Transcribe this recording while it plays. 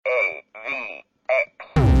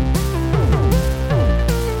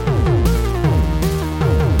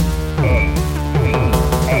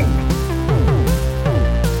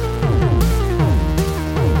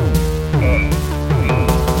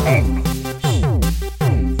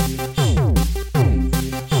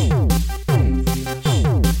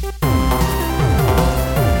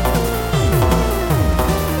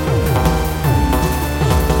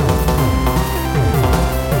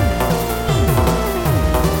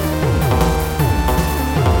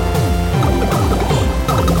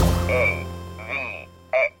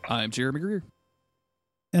I'm Jeremy Greer.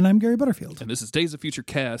 And I'm Gary Butterfield. And this is Days of Future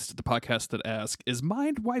Cast, the podcast that asks, is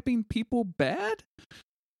mind wiping people bad?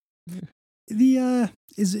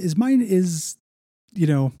 Is mine is, you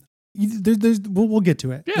know, we'll get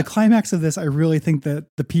to it. Yeah. The climax of this, I really think that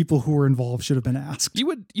the people who were involved should have been asked. You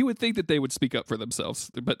would think that they would speak up for themselves,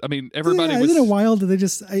 but I mean, everybody was. Isn't it wild that they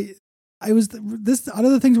just, I was, this, out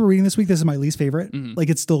of the things we're reading this week, this is my least favorite. Mhm. Like,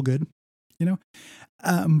 it's still good, you know?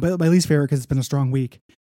 But my least favorite because it's been a strong week.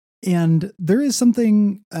 And there is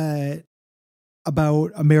something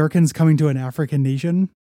about Americans coming to an African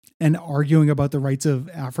nation and arguing about the rights of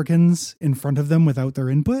Africans in front of them without their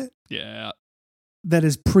input. Yeah. That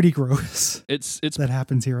is pretty gross. It's that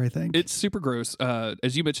happens here, I think. It's super gross.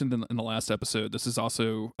 As you mentioned in the last episode, this is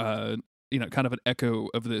also kind of an echo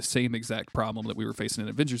of the same exact problem that we were facing in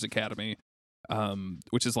Avengers Academy,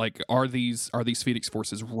 which is like, are these Phoenix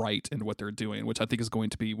forces right in what they're doing? Which I think is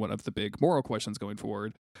going to be one of the big moral questions going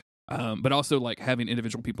forward. But also like having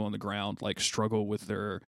individual people on the ground like struggle with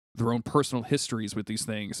their own personal histories with these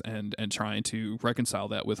things and trying to reconcile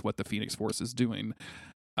that with what the Phoenix Force is doing.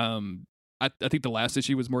 I think the last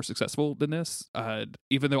issue was more successful than this,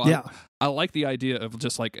 even though I like the idea of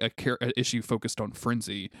just like a issue focused on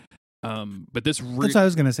Frenzy. But this that's what I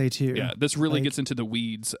was going to say too. Yeah, this really gets into the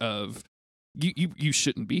weeds of you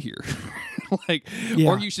shouldn't be here.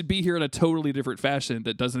 Or you should be here in a totally different fashion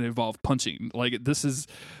that doesn't involve punching. Like this is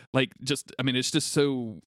like just, I mean, it's just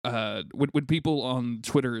so when people on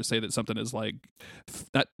Twitter say that something is like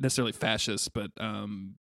not necessarily fascist, but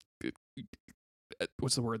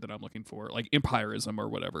what's the word that I'm looking for? Like empirism or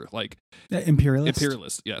whatever. Like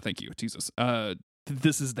imperialist. Yeah, thank you. Jesus.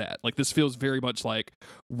 This is that. Like this feels very much like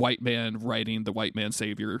white man writing the white man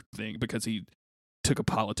savior thing because he took a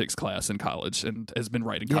politics class in college and has been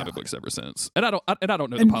writing comic books ever since. And I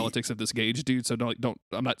don't know the politics of this Gage dude, so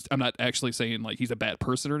I'm not actually saying like he's a bad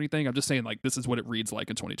person or anything. I'm just saying like this is what it reads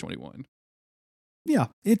like in 2021. Yeah,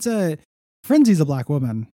 it's Frenzy's a black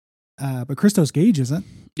woman, but Christos Gage isn't.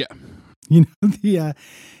 Yeah, you know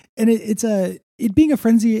and it being a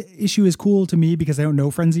Frenzy issue is cool to me because I don't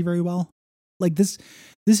know Frenzy very well. Like this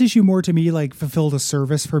issue more to me like fulfilled a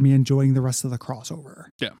service for me enjoying the rest of the crossover.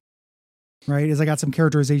 Yeah. Right, as I got some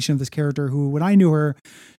characterization of this character who, when I knew her,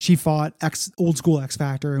 she fought old school X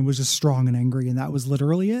Factor and was just strong and angry, and that was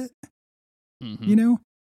literally it. Mm-hmm. You know,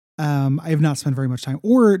 I have not spent very much time,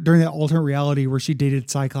 or during that alternate reality where she dated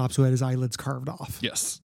Cyclops, who had his eyelids carved off.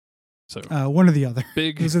 Yes, so one or the other.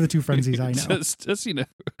 Those are the two Frenzies I know. just you know,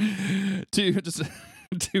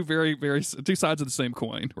 two very very two sides of the same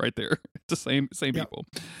coin, right there. The same people.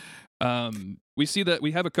 We see that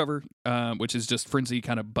we have a cover, which is just Frenzy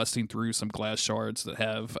kind of busting through some glass shards that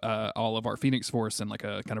have all of our Phoenix Force in like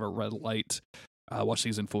a kind of a red light while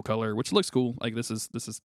she's in full color, which looks cool. Like this is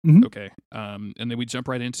mm-hmm. okay. And then we jump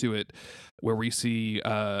right into it where we see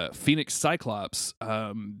Phoenix Cyclops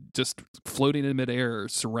just floating in midair,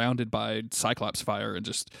 surrounded by Cyclops fire and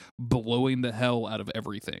just blowing the hell out of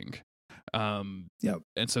everything. And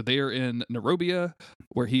so they are in Nairobia,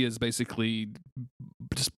 where he is basically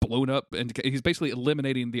just blown up, and he's basically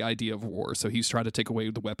eliminating the idea of war. So he's trying to take away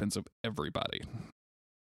the weapons of everybody.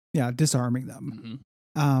 Yeah, disarming them.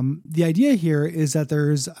 Mm-hmm. The idea here is that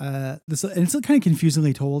there's this, and it's kind of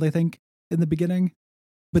confusingly told, I think, in the beginning.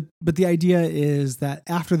 But the idea is that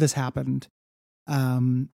after this happened, they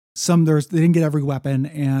didn't get every weapon,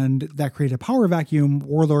 and that created a power vacuum.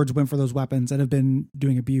 Warlords went for those weapons and have been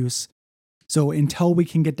doing abuse. So until we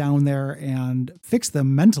can get down there and fix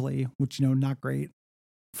them mentally, which, you know, not great,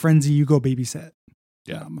 Frenzy, you go babysit.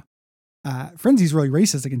 Yeah. Frenzy's really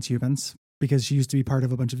racist against humans because she used to be part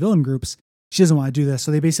of a bunch of villain groups. She doesn't want to do this.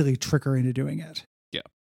 So they basically trick her into doing it. Yeah.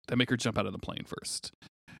 They make her jump out of the plane first.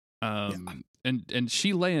 And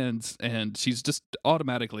she lands, and she's just not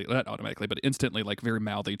automatically, but instantly like very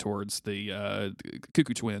mouthy towards the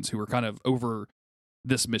Cuckoo Twins, who are kind of over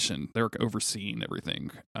this mission. They're overseeing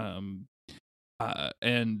everything.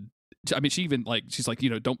 And I mean, she even like, she's like, you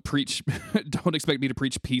know, don't expect me to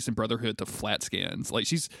preach peace and brotherhood to flat scans. Like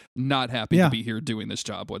she's not happy to be here doing this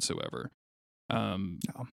job whatsoever. No.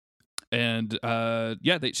 And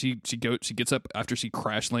she gets up after she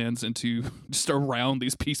crash lands into just around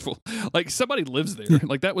these peaceful, like somebody lives there.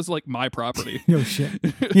 Like that was like my property. No shit.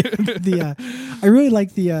 I really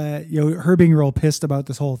like her being real pissed about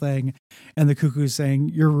this whole thing, and the Cuckoo's saying,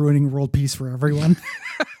 "You're ruining world peace for everyone."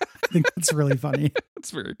 I think that's really funny.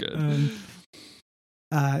 That's very good.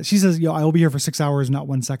 She says, I will be here for 6 hours, not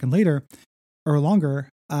 1 second later or longer.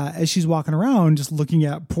 As she's walking around, just looking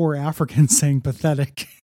at poor Africans saying pathetic.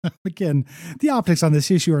 Again, the optics on this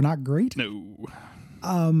issue are not great. No.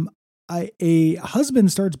 a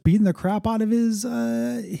husband starts beating the crap out of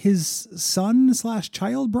his son /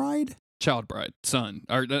 child bride. Child bride, son,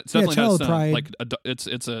 or it's definitely not a son. Bride. Like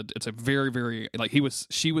it's a very, very, like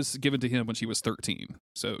she was given to him when she was 13,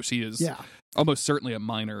 so she is almost certainly a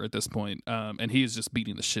minor at this point. And he is just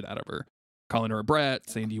beating the shit out of her, calling her a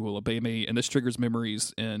brat, saying you will obey me, and this triggers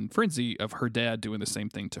memories in Frenzy of her dad doing the same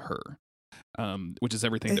thing to her, which is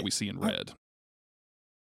everything that we see in Red.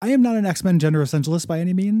 I am not an X-Men gender essentialist by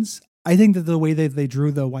any means. I think that the way that they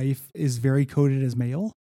drew the wife is very coded as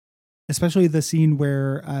male. Especially the scene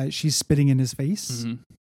where she's spitting in his face.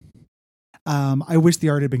 Mm-hmm. I wish the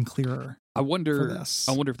art had been clearer. I wonder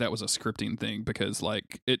if that was a scripting thing, because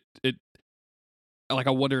like it like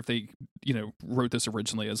I wonder if they wrote this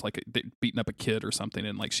originally as like beating up a kid or something,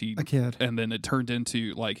 and like a kid, and then it turned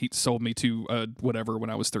into like he sold me to whatever when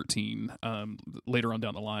I was 13 later on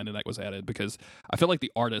down the line, and that was added because I feel like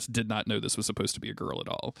the artist did not know this was supposed to be a girl at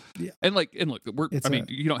all. Yeah. And look,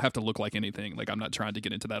 you don't have to look like anything. Like I'm not trying to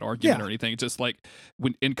get into that argument or anything. Just like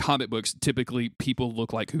when in comic books, typically people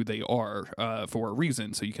look like who they are for a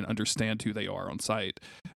reason, so you can understand who they are on site.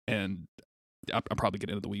 And I'm probably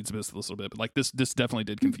getting into the weeds of this a little bit, but like this definitely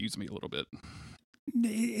did confuse me a little bit.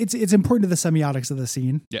 It's important to the semiotics of the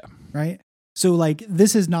scene. Yeah. Right. So like,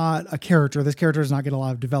 this is not a character. This character does not get a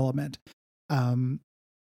lot of development.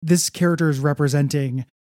 This character is representing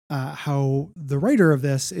how the writer of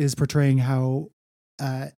this is portraying how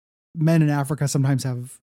men in Africa sometimes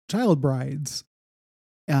have child brides.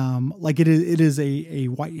 Like it is a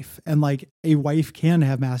wife, and like a wife can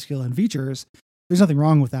have masculine features. There's nothing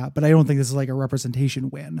wrong with that, but I don't think this is like a representation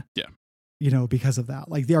win. Yeah. Because of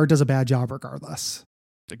that. Like the art does a bad job regardless.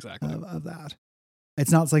 Exactly. Of that.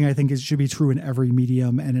 It's not something I think it should be true in every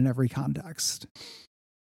medium and in every context.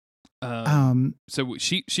 So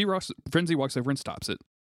Frenzy walks over and stops it.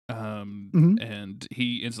 And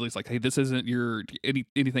he instantly is like, hey, this isn't your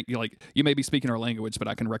anything. You're like, you may be speaking our language, but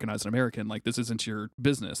I can recognize an American. Like, this isn't your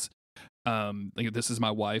business. Like, this is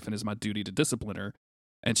my wife, and it's my duty to discipline her.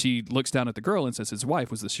 And she looks down at the girl and says, his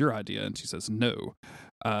wife, was this your idea? And she says, no.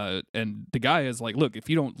 And the guy is like, look,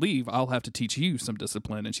 if you don't leave, I'll have to teach you some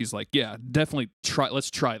discipline. And she's like, yeah, definitely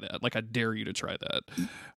let's try that. Like, I dare you to try that.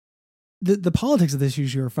 The politics of this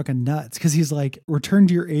issue are fucking nuts, because he's like, return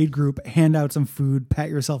to your aid group, hand out some food,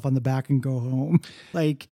 pat yourself on the back, and go home.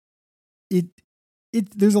 Like,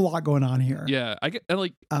 there's a lot going on here. Yeah, I get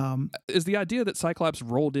like, is the idea that Cyclops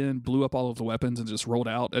rolled in, blew up all of the weapons, and just rolled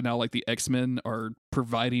out, and now like the X-Men are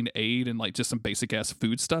providing aid and like just some basic ass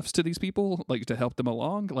foodstuffs to these people, like to help them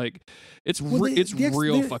along? Like, it's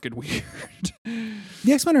real fucking weird.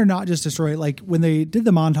 The X-Men are not just destroyed. Like when they did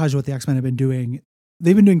the montage of what the X-Men have been doing,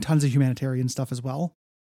 they've been doing tons of humanitarian stuff as well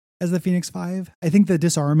as the Phoenix Five. I think the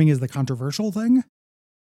disarming is the controversial thing,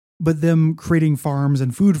 but them creating farms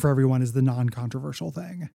and food for everyone is the non-controversial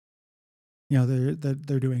thing.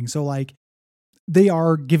 They're doing. So like, they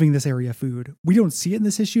are giving this area food. We don't see it in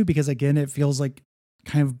this issue because again, it feels like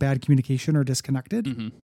kind of bad communication or disconnected.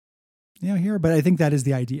 Mm-hmm. Here, but I think that is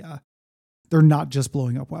the idea. They're not just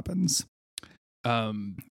blowing up weapons.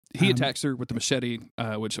 He attacks her with the machete,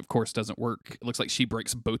 which of course doesn't work. It looks like she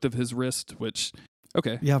breaks both of his wrists, which,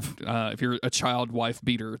 okay. Yeah. If you're a child wife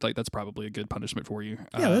beater, like that's probably a good punishment for you.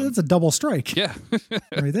 Yeah, that's a double strike. Yeah.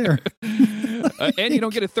 Right there. And you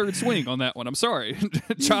don't get a third swing on that one. I'm sorry.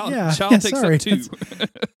 Child takes up two.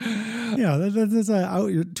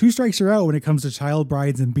 That's two strikes are out when it comes to child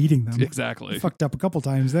brides and beating them. Exactly. Fucked up a couple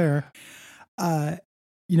times there.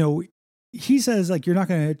 He says like, you're not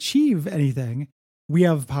going to achieve anything. We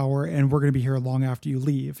have power and we're going to be here long after you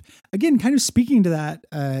leave. Again, kind of speaking to that,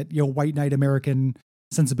 white knight American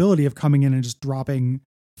sensibility of coming in and just dropping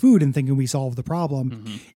food and thinking we solved the problem.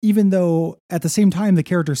 Mm-hmm. Even though at the same time, the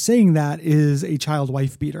character saying that is a child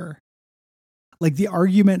wife beater. Like the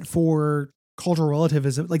argument for cultural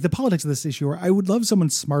relativism, like the politics of this issue, I would love someone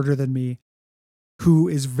smarter than me who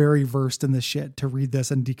is very versed in this shit to read this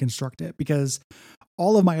and deconstruct it, because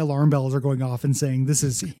all of my alarm bells are going off and saying this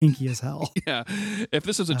is hinky as hell. Yeah. If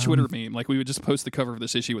this was a Twitter meme, like we would just post the cover of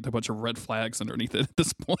this issue with a bunch of red flags underneath it at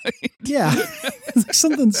this point. Yeah.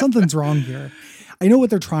 Something's wrong here. I know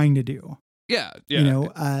what they're trying to do. Yeah.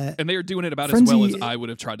 And they are doing it about Frenzy, as well as I would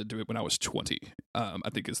have tried to do it when I was 20. I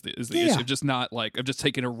think is the issue. Just not like, I'm just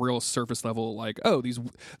taking a real surface level, like, oh,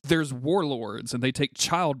 there's warlords and they take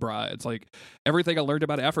child brides. Like everything I learned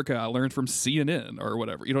about Africa, I learned from CNN or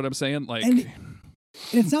whatever. You know what I'm saying? Like, and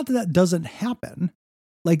it's not that doesn't happen.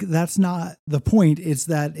 Like that's not the point. It's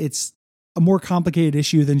that it's a more complicated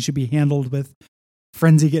issue than should be handled with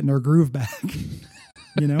Frenzy getting her groove back.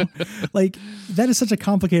 Like that is such a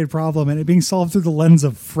complicated problem, and it being solved through the lens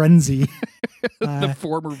of Frenzy The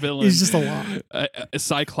former villain is just a lot.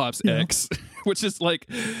 Cyclops X, which is like,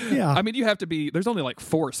 I mean, you have to be. There's only like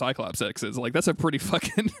 4 Cyclops X's. Like that's a pretty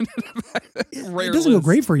fucking rare. It doesn't list. go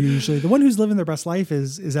great for you usually. The one who's living their best life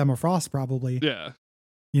is Emma Frost probably. Yeah.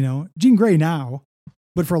 You know, Jean Grey now,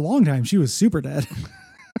 but for a long time she was super dead.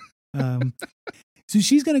 So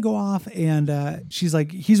she's gonna go off and she's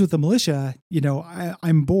like, he's with the militia. You know,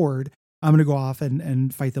 I'm bored. I'm gonna go off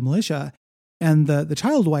and fight the militia. And the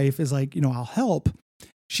child wife is like, you know, I'll help.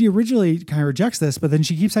 She originally kind of rejects this, but then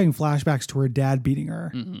she keeps having flashbacks to her dad beating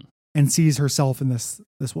her and sees herself in this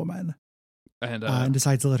woman and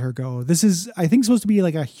decides to let her go. This is, I think, supposed to be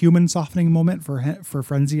like a human softening moment for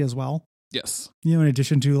Frenzy as well. Yes. You know, in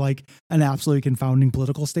addition to like an absolutely confounding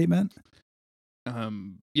political statement.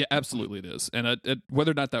 Yeah, absolutely it is. And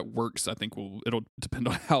whether or not that works, I think it'll depend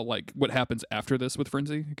on how, like, what happens after this with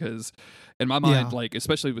Frenzy. Because in my mind, like,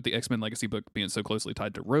 especially with the X-Men Legacy book being so closely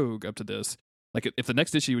tied to Rogue up to this, like, if the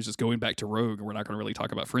next issue was just going back to Rogue and we're not going to really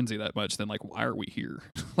talk about Frenzy that much, then, like, why are we here?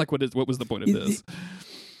 Like, what was the point of this?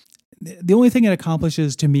 The only thing it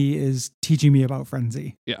accomplishes to me is teaching me about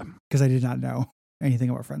Frenzy. Yeah. Because I did not know anything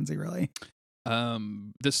about Frenzy, really.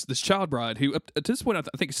 This child bride who up to this point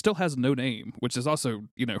I think still has no name, which is also,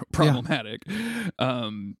 you know, problematic.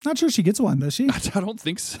 Not sure she gets one, does she? I don't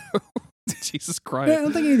think so. Jesus Christ. I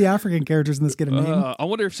don't think any of the African characters in this get a name. I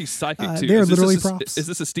wonder if she's psychic too. They're literally props. Is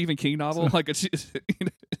this a Stephen King novel? Like, is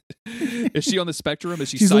she on the spectrum? Is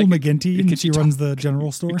she she's psychic? Little McGinty and she runs the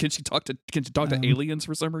general store. Can she talk to aliens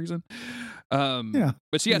for some reason?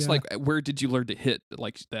 But she asks, like, where did you learn to hit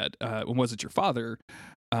like that? When was it your father?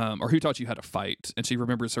 Or who taught you how to fight? And she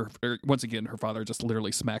remembers once again, her father just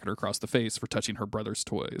literally smacked her across the face for touching her brother's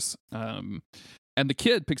toys. And the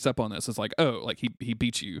kid picks up on this. It's like, oh, like he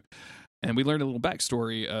beat you. And we learned a little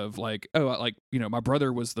backstory of like, oh, like, you know, my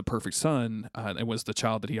brother was the perfect son and was the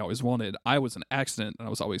child that he always wanted. I was an accident and I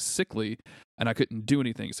was always sickly and I couldn't do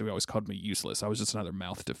anything. So he always called me useless. I was just another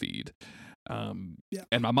mouth to feed. And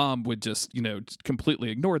my mom would just, you know,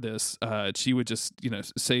 completely ignore this. She would just, you know,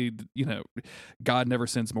 say, you know, God never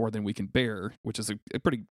sends more than we can bear, which is a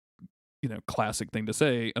pretty, you know, classic thing to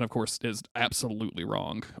say. And of course is absolutely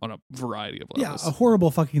wrong on a variety of levels. Yeah. A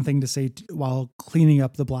horrible fucking thing to say while cleaning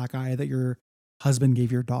up the black eye that your husband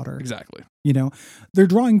gave your daughter. Exactly. You know, they're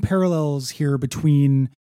drawing parallels here between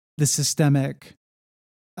the systemic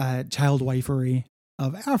child wifery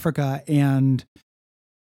of Africa and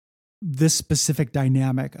this specific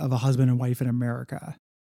dynamic of a husband and wife in America,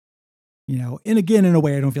 you know, and again, in a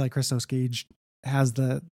way, I don't feel like Christos Gage has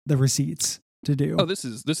the receipts to do. Oh, this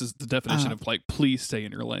is the definition of like, please stay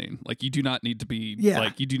in your lane. Like, you do not need to be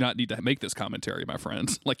like, you do not need to make this commentary, my friend.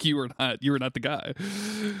 Like, you are not the guy.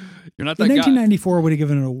 You're not that guy. 1994 guy. would have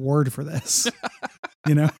given an award for this,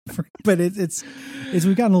 you know, but it's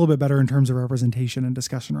we've gotten a little bit better in terms of representation and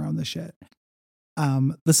discussion around this shit.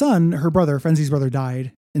 The son, her brother, Frenzy's brother,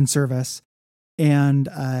 died in service, and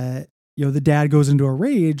you know, the dad goes into a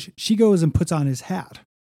rage. She goes and puts on his hat.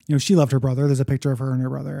 You know, she loved her brother. There's a picture of her and her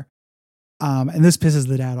brother, and this pisses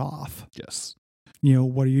the dad off. Yes. You know,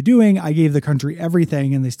 what are you doing? I gave the country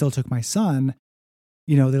everything and they still took my son.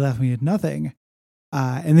 You know, they left me with nothing.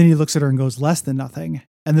 And then he looks at her and goes, less than nothing.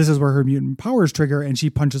 And this is where her mutant powers trigger, and she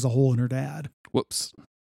punches a hole in her dad. Whoops.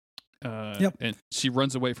 And she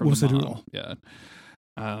runs away from the mom. Yeah.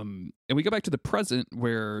 And we go back to the present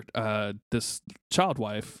where this child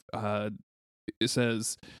wife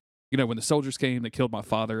says, you know, when the soldiers came, they killed my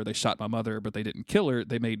father, they shot my mother, but they didn't kill her.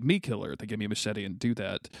 They made me kill her. They gave me a machete and do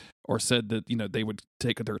that. Or said that, you know, they would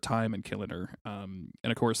take their time in killing her. And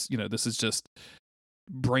of course, you know, this is just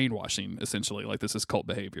brainwashing, essentially. Like, this is cult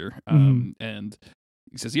behavior. And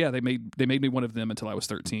he says, yeah, they made me one of them until I was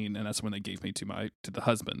 13, and that's when they gave me to the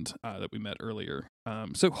husband that we met earlier.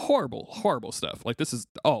 So horrible stuff. Like, this is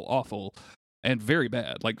all awful and very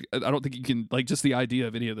bad. Like, I don't think you can, like, just the idea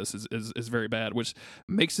of any of this is very bad, which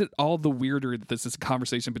makes it all the weirder that this is a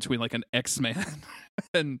conversation between like an X-Man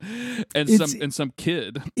and some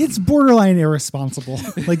kid. It's borderline irresponsible.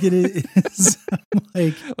 Like, it is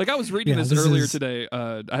like I was reading this earlier today.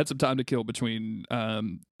 I had some time to kill between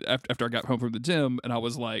after I got home from the gym, and I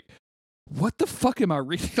was like, what the fuck am I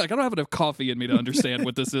reading? Like, I don't have enough coffee in me to understand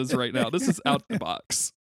what this is right now. This is out the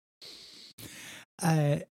box.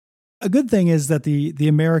 A good thing is that the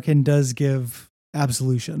American does give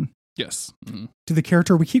absolution. Yes. Mm-hmm. To the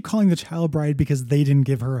character we keep calling the child bride because they didn't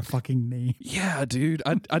give her a fucking name. Yeah, dude.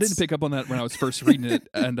 I didn't pick up on that when I was first reading it.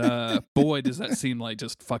 And boy, does that seem like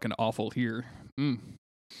just fucking awful here.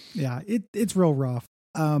 Yeah, it's real rough.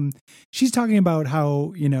 She's talking about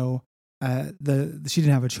how, you know, she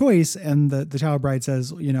didn't have a choice, and the child bride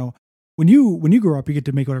says, you know, when you grow up, you get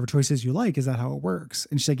to make whatever choices you like. Is that how it works?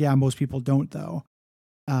 And she's like, yeah, most people don't though.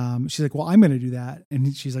 She's like, well, I'm going to do that.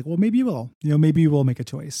 And she's like, well, maybe you will, maybe you will make a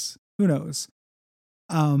choice. Who knows?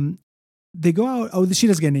 They go out. Oh, she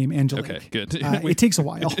does get a name, Angelique. Okay, good. It takes a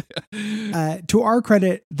while. To our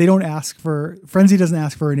credit, they don't ask for, Frenzy doesn't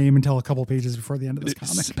ask for a name until a couple pages before the end of this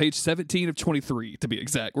comic. Page 17 of 23, to be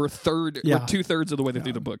exact. We're 2/3 of the way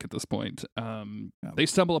through the book at this point. They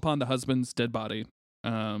stumble upon the husband's dead body.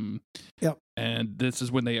 And this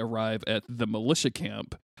is when they arrive at the militia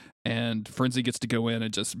camp, and Frenzy gets to go in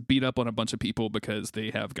and just beat up on a bunch of people because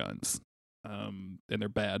they have guns. And they're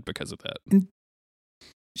bad because of that. And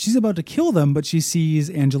she's about to kill them, but she sees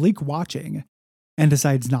Angelique watching and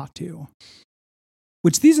decides not to.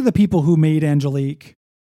 Which these are the people who made Angelique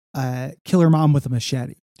kill her mom with a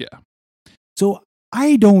machete. Yeah. So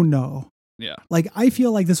I don't know. Yeah. Like, I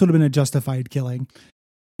feel like this would have been a justified killing.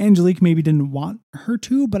 Angelique maybe didn't want her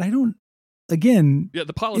to, but I don't. Again, yeah,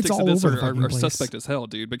 the politics of this are suspect as hell,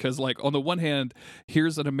 dude. Because, like, on the one hand,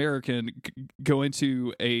 here's an American going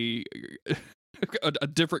to a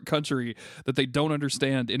different country that they don't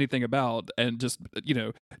understand anything about, and just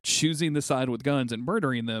choosing the side with guns and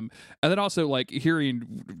murdering them, and then also like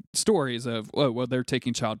hearing stories of they're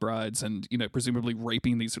taking child brides and presumably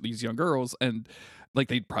raping these young girls, and like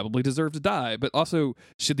they probably deserve to die. But also,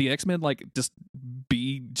 should the X-Men like just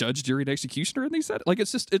be judge, jury, and executioner in these set? Like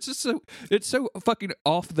it's so fucking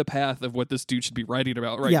off the path of what this dude should be writing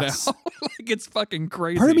about right now. Like it's fucking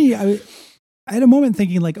crazy. Part of me, I had a moment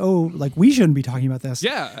thinking like, oh, like we shouldn't be talking about this.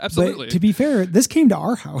 Yeah, absolutely. But to be fair, this came to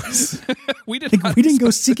our house. we didn't go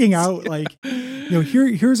seeking out like,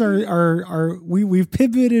 here's our we've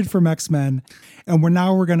pivoted from X-Men, and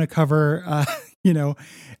we're going to cover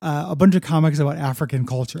a bunch of comics about African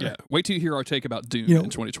culture. Yeah, wait till you hear our take about Dune in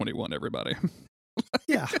 2021, everybody.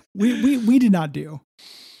 Yeah, we did not do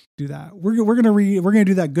that. We're gonna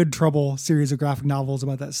do that Good Trouble series of graphic novels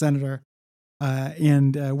about that senator.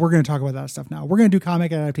 And we're going to talk about that stuff now. We're going to do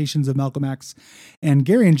comic adaptations of Malcolm X, and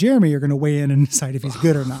Gary and Jeremy are going to weigh in and decide if he's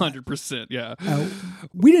good or not. 100%, yeah.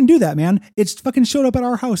 We didn't do that, man. It's fucking showed up at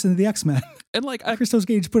our house in the X-Men. And like Christos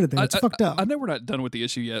Gage put it there. It's fucked up. I know we're not done with the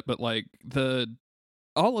issue yet, but like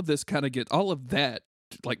all of this kind of all of that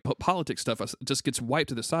like politics stuff just gets wiped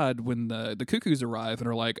to the side when the Cuckoos arrive and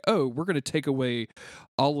are like, oh, we're going to take away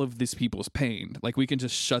all of these people's pain. Like we can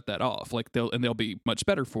just shut that off. Like they'll be much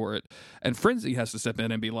better for it. And Frenzy has to step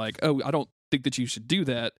in and be like, oh, I don't think that you should do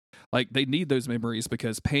that. Like they need those memories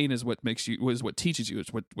because pain is what teaches you.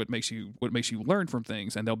 It's what makes you learn from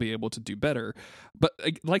things, and they'll be able to do better. But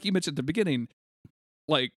like you mentioned at the beginning,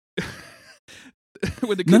 like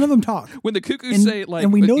none of them talk. When the Cuckoos say like,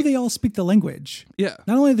 and we know they all speak the language. Yeah.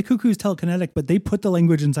 Not only the Cuckoos telekinetic, but they put the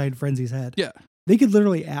language inside Frenzy's head. Yeah. They could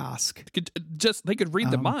literally ask. They could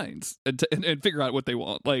read the minds and figure out what they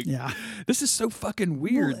want. Like, yeah. This is so fucking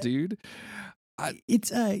weird, dude.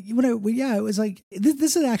 It was like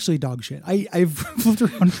this is actually dog shit. I've flipped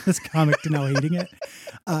around this comic to now hating it.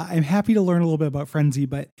 I'm happy to learn a little bit about Frenzy,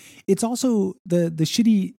 but it's also the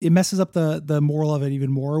shitty. It messes up the moral of it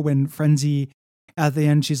even more when Frenzy at the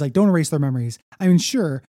end she's like, don't erase their memories. I mean,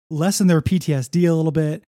 sure, lessen their PTSD a little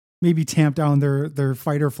bit, maybe tamp down their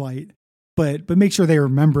fight or flight, but make sure they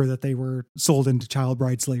remember that they were sold into child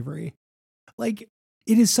bride slavery. Like,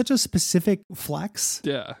 it is such a specific flex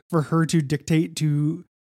for her to dictate to,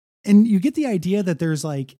 and you get the idea that there's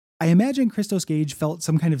like, I imagine Christos Gage felt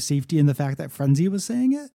some kind of safety in the fact that Frenzy was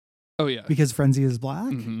saying it. Oh yeah. Because Frenzy is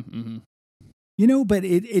black, but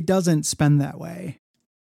it doesn't spend that way.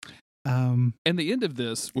 And the end of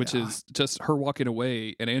this, which is just her walking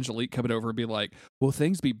away and Angelique coming over and be like, will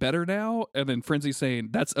things be better now? And then Frenzy saying,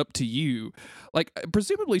 that's up to you. Like,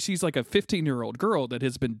 presumably she's like a 15-year-old girl that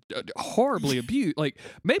has been horribly abused. Like,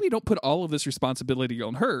 maybe don't put all of this responsibility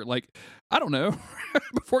on her. Like, I don't know,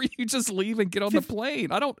 before you just leave and get on the plane.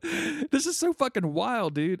 This is so fucking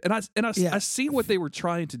wild, dude. And I see what they were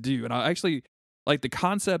trying to do. And I actually like the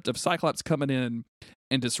concept of Cyclops coming in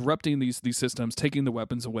and disrupting these systems, taking the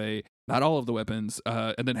weapons away, not all of the weapons,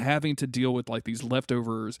 and then having to deal with like these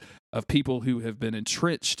leftovers of people who have been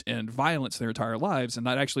entrenched in violence their entire lives and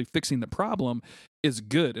not actually fixing the problem is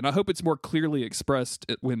good. And I hope it's more clearly expressed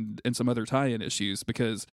when in some other tie-in issues,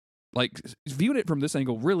 because like viewing it from this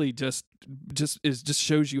angle really just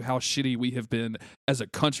shows you how shitty we have been as a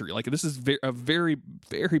country. Like this is a very,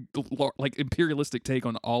 very like imperialistic take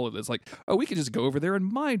on all of this. Like, oh, we could just go over there and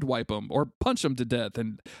mind wipe them or punch them to death,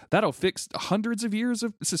 and that'll fix hundreds of years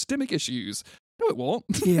of systemic issues. No, it won't.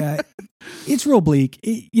 Yeah, it's real bleak.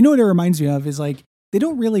 You know what it reminds me of is like they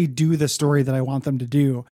don't really do the story that I want them to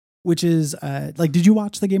do. which is like, did you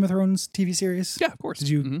watch the Game of Thrones TV series? Yeah, of course. Did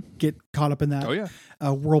you get caught up in that? Oh yeah.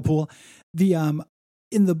 Whirlpool. The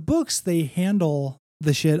in the books they handle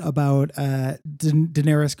the shit about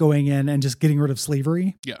Daenerys going in and just getting rid of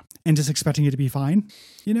slavery. Yeah. And just expecting it to be fine,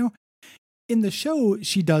 you know? In the show,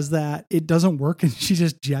 she does that. It doesn't work, and she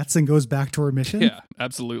just jets and goes back to her mission. Yeah,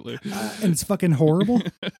 absolutely. And it's fucking horrible.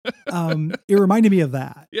 It reminded me of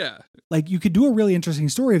that. Yeah. Like, you could do a really interesting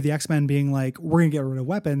story of the X-Men being like, we're going to get rid of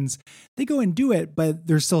weapons. They go and do it, but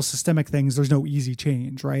there's still systemic things. There's no easy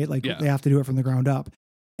change, right? Like, they have to do it from the ground up.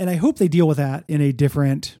 And I hope they deal with that in a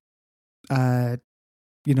different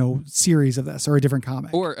series of this, or a different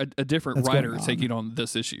comic, or a different writer taking on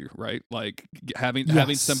this issue, right? Like having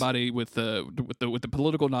somebody with the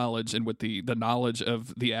political knowledge and with the knowledge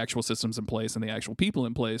of the actual systems in place and the actual people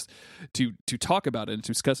in place to talk about it and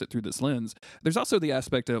to discuss it through this lens. There's also the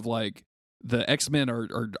aspect of like the X-Men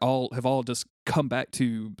have all just come back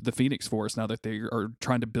to the Phoenix Force now that they are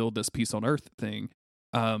trying to build this peace on Earth thing.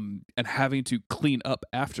 And having to clean up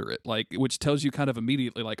after it, like, which tells you kind of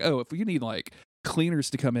immediately like, oh, if you need like cleaners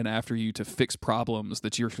to come in after you to fix problems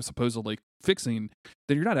that you're supposedly fixing,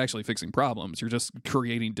 then you're not actually fixing problems. You're just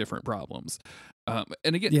creating different problems.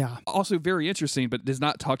 And again, also very interesting, but is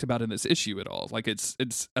not talked about in this issue at all. Like it's,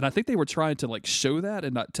 and I think they were trying to like show that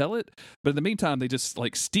and not tell it, but in the meantime, they just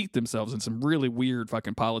like steeped themselves in some really weird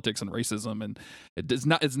fucking politics and racism, and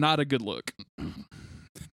it's not a good look.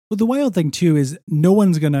 Well, the wild thing too is no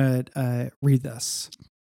one's gonna read this.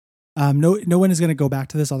 No one is going to go back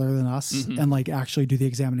to this other than us and like actually do the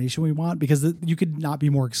examination we want, because you could not be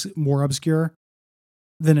more obscure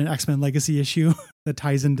than an X-Men Legacy issue that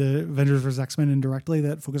ties into Avengers vs. X-Men indirectly,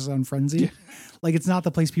 that focuses on frenzy. Yeah. Like, it's not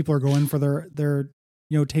the place people are going for their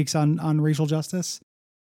takes on racial justice.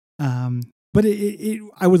 But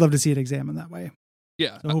I would love to see it examined that way.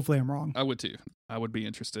 Yeah. So hopefully I'm wrong. I would too. I would be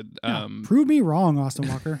interested. Yeah, prove me wrong, Austin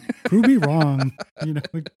Walker. Prove me wrong.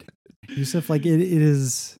 Yusuf, like it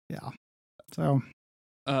is. Yeah. So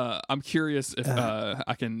I'm curious if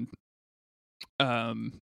I can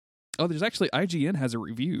there's actually IGN has a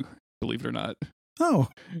review, believe it or not. Oh.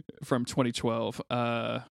 From 2012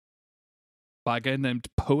 by a guy named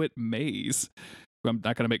Poet Maze, who I'm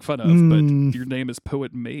not going to make fun of, but your name is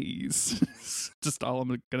Poet Maze. Just all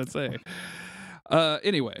I'm going to say.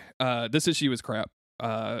 Anyway, this issue is crap.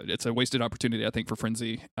 It's a wasted opportunity, I think, for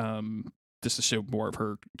Frenzy, just to show more of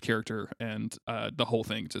her character, and the whole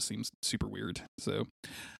thing just seems super weird. So,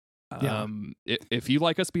 if you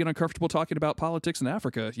like us being uncomfortable talking about politics in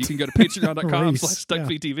Africa, you can go to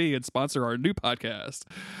patreon.com/DuckFeedTV and sponsor our new podcast,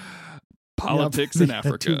 Politics in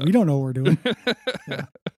Africa. We don't know what we're doing.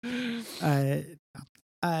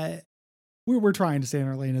 We're trying to stay in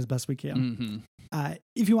our lane as best we can.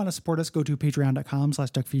 If you want to support us, go to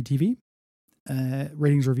patreon.com/DuckFeedTV.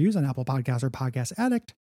 Ratings, reviews on Apple Podcasts or Podcast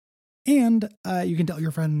Addict. And you can tell your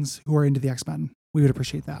friends who are into the X-Men. We would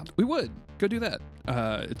appreciate that. We would. Go do that.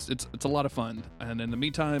 It's a lot of fun. And in the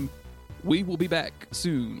meantime, we will be back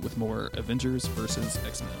soon with more Avengers vs.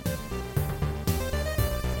 X-Men.